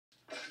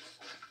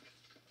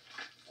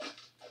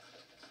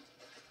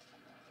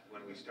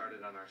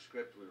started on our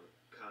script, we were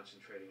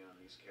concentrating on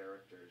these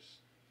characters,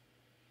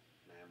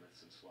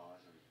 mammoths and sloths,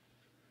 and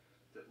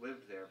that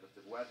lived there, but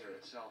the weather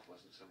itself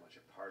wasn't so much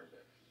a part of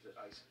it. The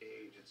Ice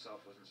Age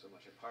itself wasn't so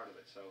much a part of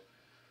it. So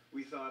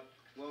we thought,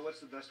 well, what's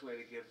the best way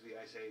to give the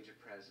Ice Age a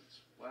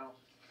presence? Well,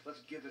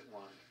 let's give it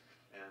one,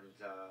 and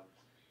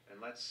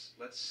let's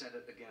set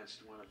it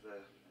against one of the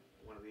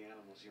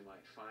animals you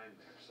might find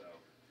there. So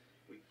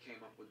we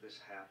came up with this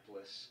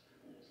hapless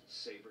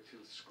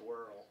saber-toothed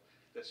squirrel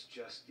that's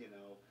just,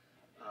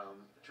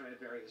 trying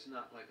to bury his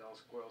nut like all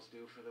squirrels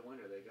do for the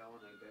winter. They go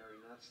and they bury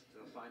nuts.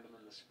 They'll find them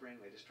in the spring.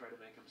 They just try to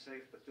make them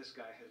safe. But this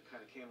guy had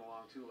kind of came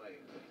along too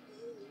late.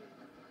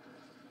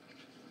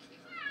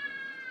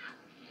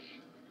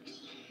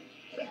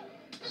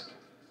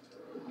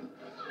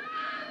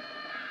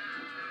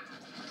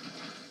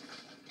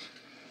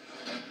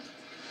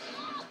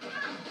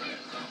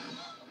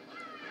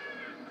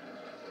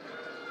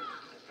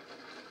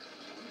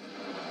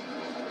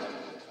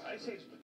 Ice Age